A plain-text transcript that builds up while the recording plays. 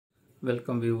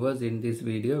Welcome viewers, in this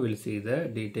video we'll see the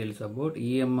details about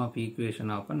EMF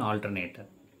equation of an alternator.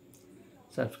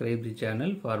 Subscribe the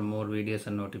channel for more videos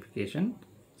and notification.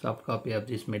 Soft copy of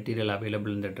this material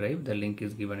available in the drive. The link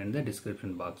is given in the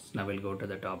description box. Now we'll go to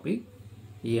the topic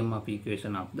EMF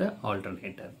equation of the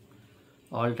alternator.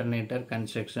 Alternator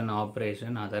construction,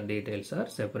 operation, other details are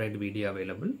separate video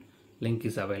available. Link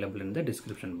is available in the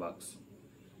description box.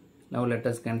 Now let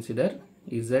us consider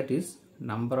Z is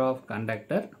number of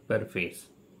conductor per phase.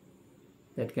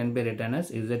 That can be written as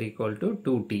Z equal to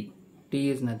 2T. T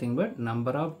is nothing but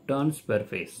number of turns per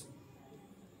phase.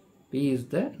 P is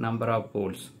the number of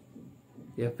poles.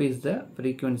 F is the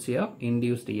frequency of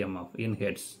induced EMF in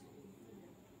hertz.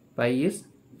 Pi is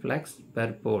flux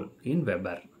per pole in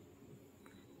Weber.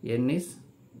 N is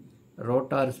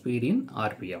rotor speed in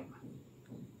RPM.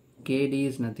 Kd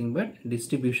is nothing but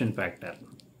distribution factor.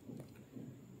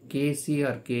 Kc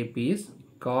or Kp is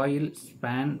coil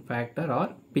span factor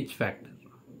or pitch factor.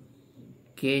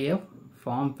 Kf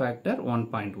form factor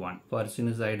 1.1. For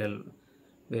sinusoidal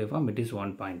waveform it is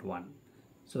 1.1.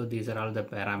 So these are all the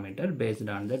parameters. Based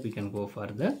on that we can go for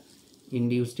the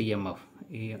induced EMF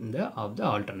of the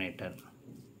alternator.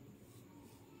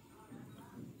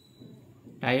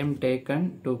 Time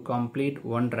taken to complete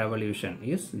one revolution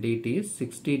is dt is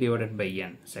 60 divided by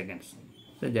n seconds.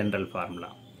 The general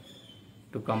formula.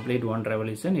 To complete one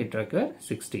revolution it requires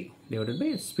 60 divided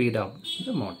by speed of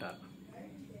the motor.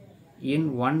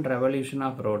 In one revolution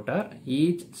of rotor,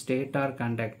 each stator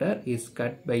conductor is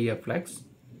cut by a flux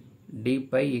d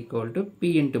pi equal to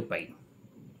p into pi.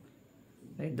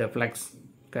 Right? The flux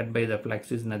cut by the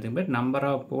flux is nothing but number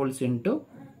of poles into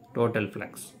total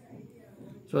flux.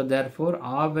 So therefore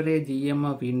average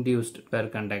EMF induced per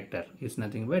conductor is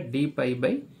nothing but d pi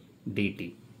by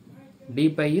dt. D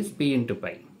pi is p into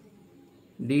pi.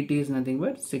 Dt is nothing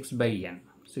but 6 by n.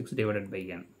 6 divided by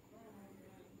n.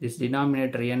 This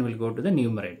denominator n will go to the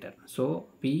numerator. So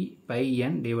p pi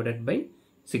n divided by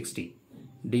 60.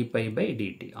 D pi by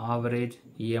dt. Average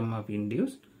EMF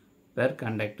induced per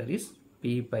conductor is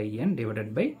p pi n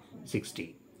divided by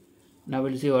 60. Now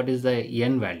we'll see what is the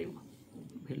n value.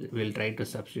 We'll try to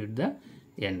substitute the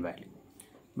n value.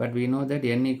 But we know that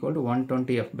n equal to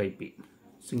 120 f by p.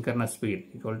 Synchronous speed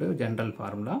equal to general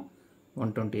formula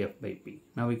 120 f by p.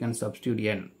 Now we can substitute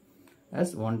n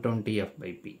as 120 f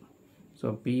by p.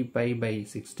 So p pi by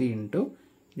 60 into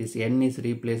this n is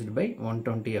replaced by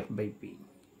 120 f by p.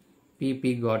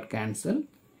 P got cancelled.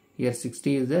 Here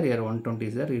 60 is there, here 120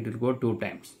 is there. It will go 2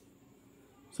 times.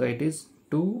 So it is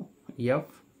 2 f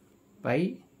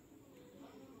pi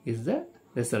is the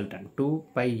resultant. 2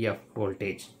 pi f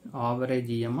voltage. Average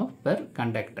EMF per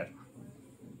conductor.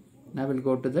 Now we'll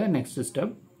go to the next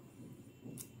step.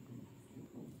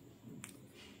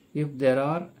 If there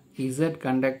are Z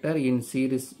conductor in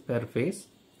series per phase,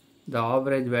 the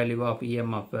average value of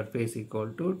EMF per phase equal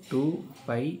to 2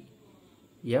 pi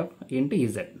f into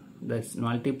Z. That's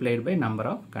multiplied by number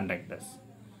of conductors.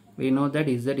 We know that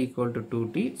Z equal to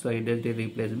 2T, so it is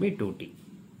replaced by 2T.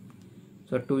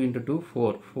 So 2 into 2,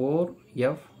 4. 4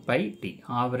 f pi T,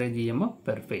 average EMF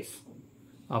per phase.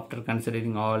 After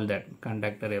considering all that,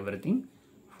 conductor, everything,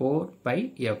 4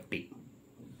 pi ft.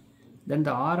 Then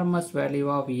the RMS value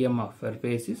of EMF per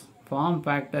phase is form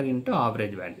factor into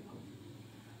average value.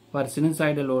 For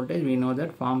sinusoidal voltage, we know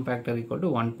that form factor equal to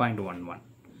 1.11.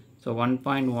 So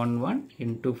 1.11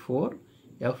 into 4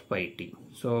 f pi t.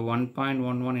 So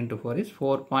 1.11 into 4 is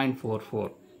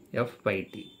 4.44 f pi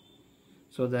t.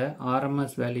 So the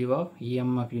RMS value of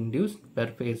EMF induced per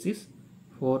phase is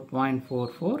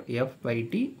 4.44 f pi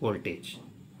t voltage.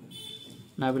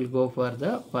 Now we'll go for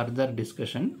the further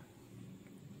discussion.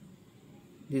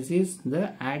 This is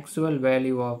the actual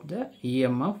value of the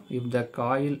EMF if the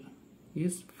coil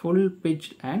is full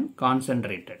pitched and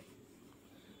concentrated.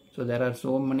 So there are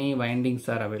so many windings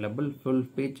are available: full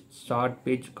pitch, short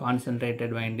pitch,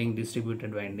 concentrated winding,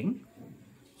 distributed winding.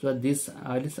 So this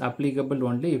is applicable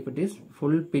only if it is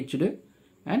full pitched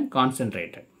and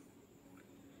concentrated.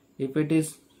 If it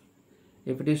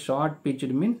is short pitched,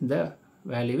 means the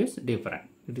value is different.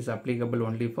 It is applicable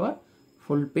only for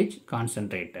full pitch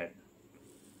concentrated.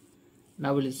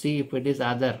 Now we'll see if it is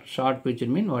other short pitched,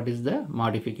 mean what is the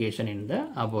modification in the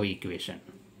above equation.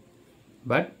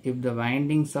 But if the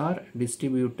windings are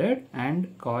distributed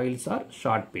and coils are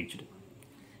short pitched.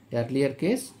 Earlier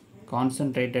case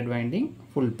concentrated winding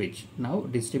full pitch. Now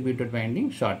distributed winding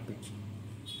short pitch.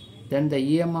 Then the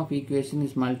EMF equation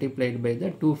is multiplied by the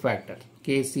two factors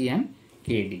Kc and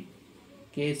Kd.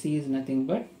 Kc is nothing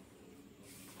but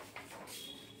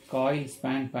coil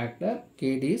span factor,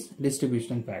 Kd is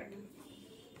distribution factor.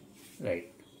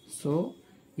 Right. So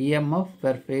EMF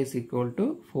per phase equal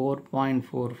to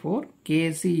 4.44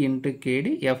 Kc into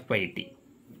Kd F by T.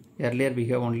 Earlier we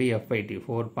have only F by T,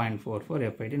 4.44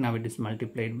 F by T. Now it is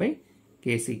multiplied by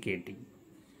Kc Kt.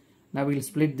 Now we will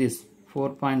split this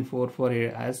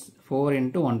 4.44 as 4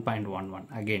 into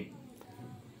 1.11 again.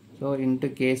 So into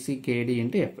Kc Kd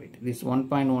into F by T. This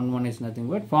 1.11 is nothing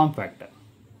but form factor.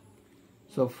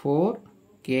 So 4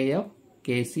 Kf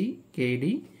Kc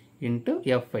Kd into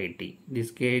F by T.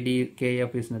 This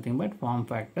Kf is nothing but form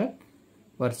factor.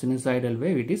 For sinusoidal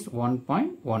wave it is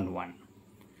 1.11.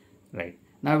 Right.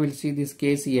 Now we will see this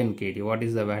Kc and Kd. What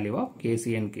is the value of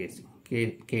Kc and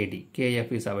Kd?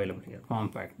 Kf is available here, form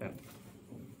factor.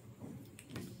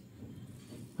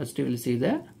 First we will see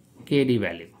the Kd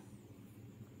value.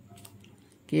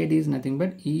 Kd is nothing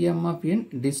but EMF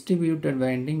in distributed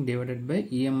winding divided by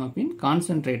EMF in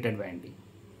concentrated winding.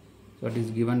 So it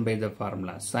is given by the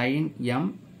formula sin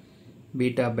m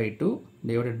beta by 2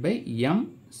 divided by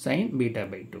m sin beta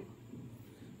by 2.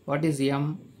 What is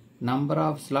m? Number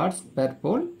of slots per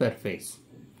pole per phase.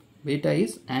 Beta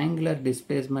is angular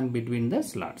displacement between the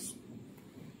slots.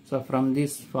 So from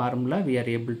this formula we are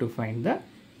able to find the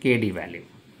Kd value.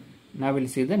 Now we will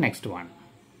see the next one.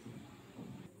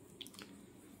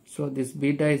 So this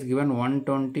beta is given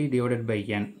 120 divided by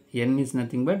n. N is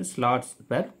nothing but slots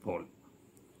per pole.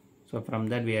 So from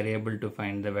that we are able to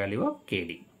find the value of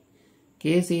Kd.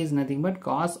 Kc is nothing but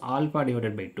cos alpha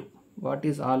divided by 2. What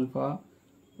is alpha?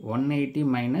 180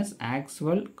 minus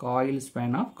actual coil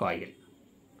span of coil.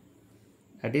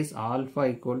 That is alpha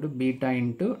equal to beta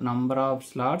into number of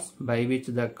slots by which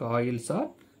the coils are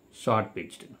short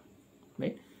pitched.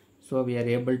 Right. So we are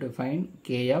able to find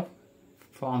Kf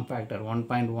form factor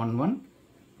 1.11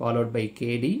 followed by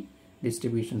Kd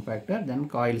distribution factor, then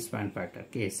coil span factor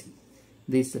Kc.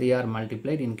 These three are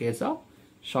multiplied in case of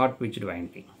short pitched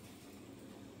winding.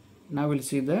 Now we will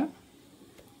see the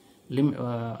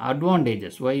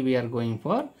advantages why we are going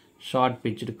for short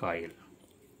pitched coil.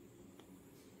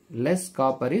 Less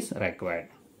copper is required.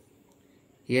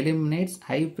 Eliminates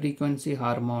high frequency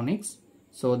harmonics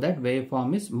so that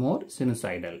waveform is more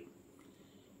sinusoidal.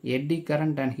 Eddy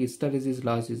current and hysteresis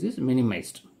losses is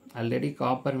minimized. Already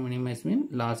copper minimized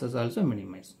means losses also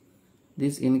minimized.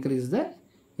 This increases the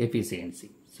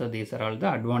efficiency. So these are all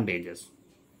the advantages.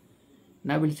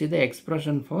 Now we will see the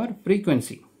expression for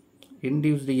frequency.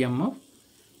 Induced EMF,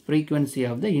 frequency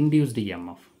of the induced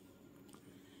EMF.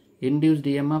 Induced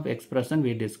EMF expression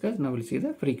we discussed. Now we will see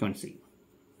the frequency.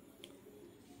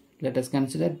 Let us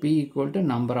consider P equal to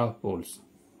number of poles.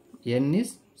 N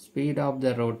is speed of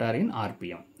the rotor in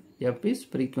RPM. F is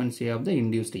frequency of the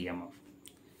induced EMF.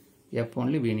 F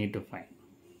only we need to find.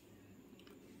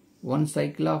 One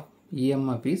cycle of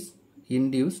EMF is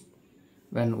induced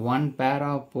when one pair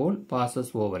of pole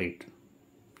passes over it.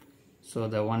 So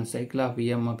the one cycle of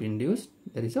EMF induced,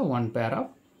 there is a one pair of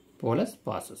poles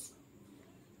passes.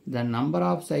 The number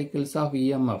of cycles of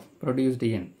EMF produced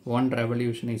in one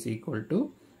revolution is equal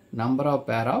to number of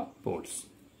pair of poles.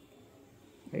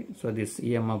 Right? So this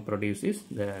EMF produces,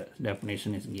 the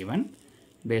definition is given.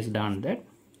 Based on that,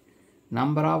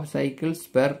 number of cycles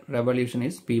per revolution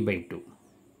is P by 2.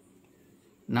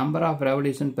 Number of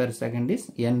revolution per second is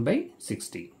N by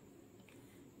 60.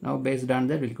 Now based on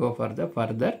that, we'll go for the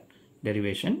further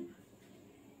derivation.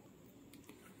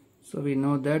 So we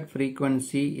know that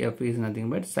frequency F is nothing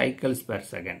but cycles per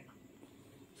second.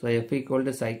 So F equal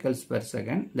to cycles per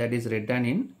second, that is written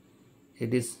in,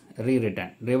 it is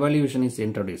rewritten. Revolution is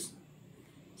introduced.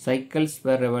 Cycles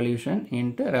per revolution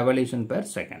into revolution per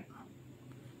second.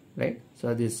 Right.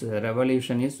 So this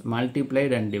revolution is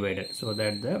multiplied and divided so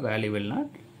that the value will not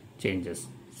changes.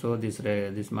 So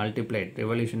this multiplied,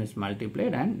 revolution is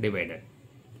multiplied and divided.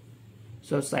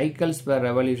 So cycles per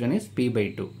revolution is P by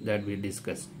 2 that we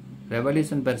discussed.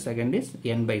 Revolution per second is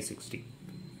N by 60.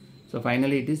 So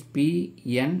finally it is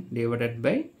Pn divided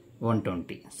by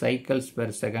 120. Cycles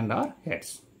per second are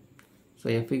hertz. So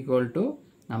F equal to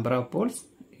number of poles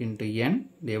into N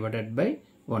divided by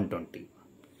 120.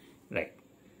 Right.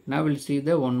 Now we'll see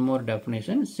the one more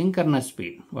definition, synchronous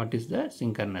speed. What is the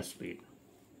synchronous speed?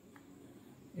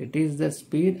 It is the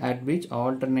speed at which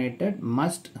alternator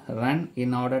must run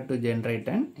in order to generate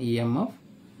an EMF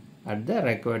at the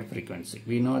required frequency.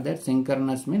 We know that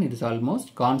synchronous means it is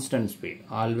almost constant speed.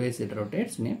 Always it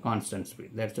rotates in a constant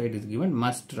speed. That's why it is given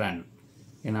must run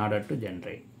in order to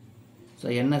generate. So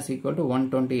N is equal to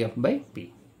 120 F by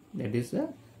P. That is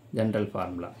the general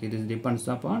formula. It is depends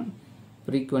upon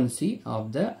frequency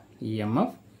of the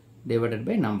EMF divided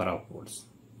by number of poles.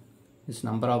 This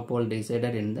number of poles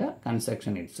decided in the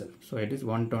construction itself. So it is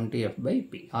 120 F by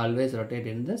P. Always rotate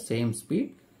in the same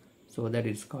speed So that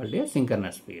is called a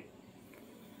synchronous speed.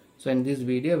 So in this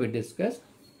video we discuss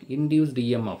induced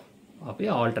EMF of a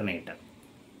alternator.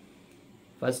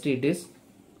 First it is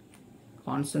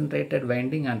concentrated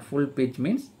winding and full pitch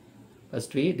means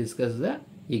first we discuss the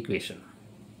equation.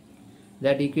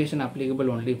 That equation applicable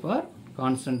only for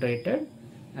concentrated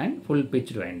and full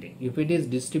pitched winding. If it is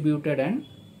distributed and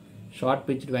short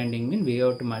pitched winding means we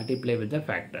have to multiply with the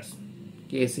factors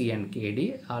Kc and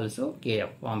Kd, also Kf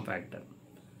form factor.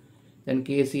 Then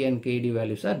Kc and Kd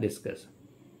values are discussed.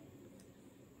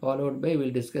 Followed by we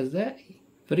will discuss the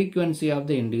frequency of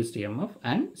the induced EMF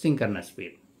and synchronous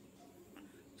speed.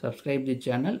 Subscribe the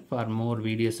channel for more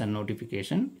videos and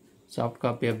notification. Soft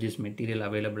copy of this material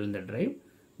available in the drive.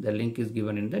 The link is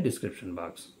given in the description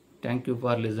box. Thank you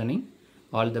for listening.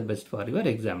 All the best for your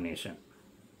examination.